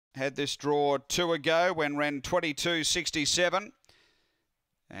had this draw 2 ago when ran 22.67.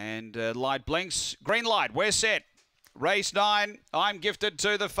 And light blinks. Green light, we're set. Race 9, I'm Gifted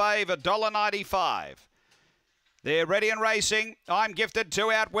to the fave, $1.95. They're ready and racing. I'm Gifted to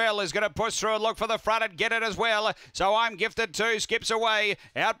out well is going to push through and look for the front and get it as well. So I'm Gifted to skips away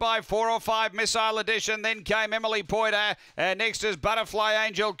out by 4 or 5. Missile Edition. Then came Emily Poiter. Next is Butterfly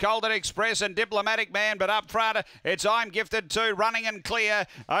Angel, Golden Express and Diplomatic Man. But up front, it's I'm Gifted to running and clear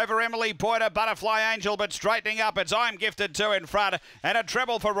over Emily Poiter, Butterfly Angel, but straightening up. It's I'm Gifted to in front and a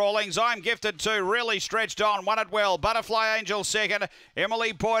treble for Rawlings. I'm Gifted to really stretched on, won it well. Butterfly Angel second,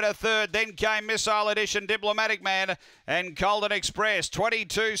 Emily Poiter third. Then came Missile Edition, Diplomatic Man and Golden Express.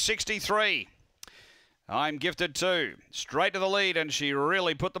 22.63. I'm Gifted to straight to the lead, and she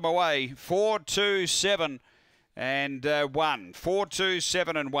really put them away. 4-2-7 and 1.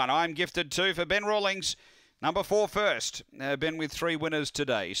 4-2-7 and 1. I'm Gifted to for Ben Rawlings. Number 4 first. Ben with 3 winners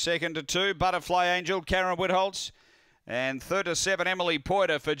today. Second to 2, Butterfly Angel, Karen Woodholtz. And third to 7, Emily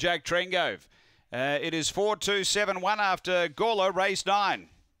Poiter for Jack Trengove. It is 4-2-7-1 after Gawler, race 9.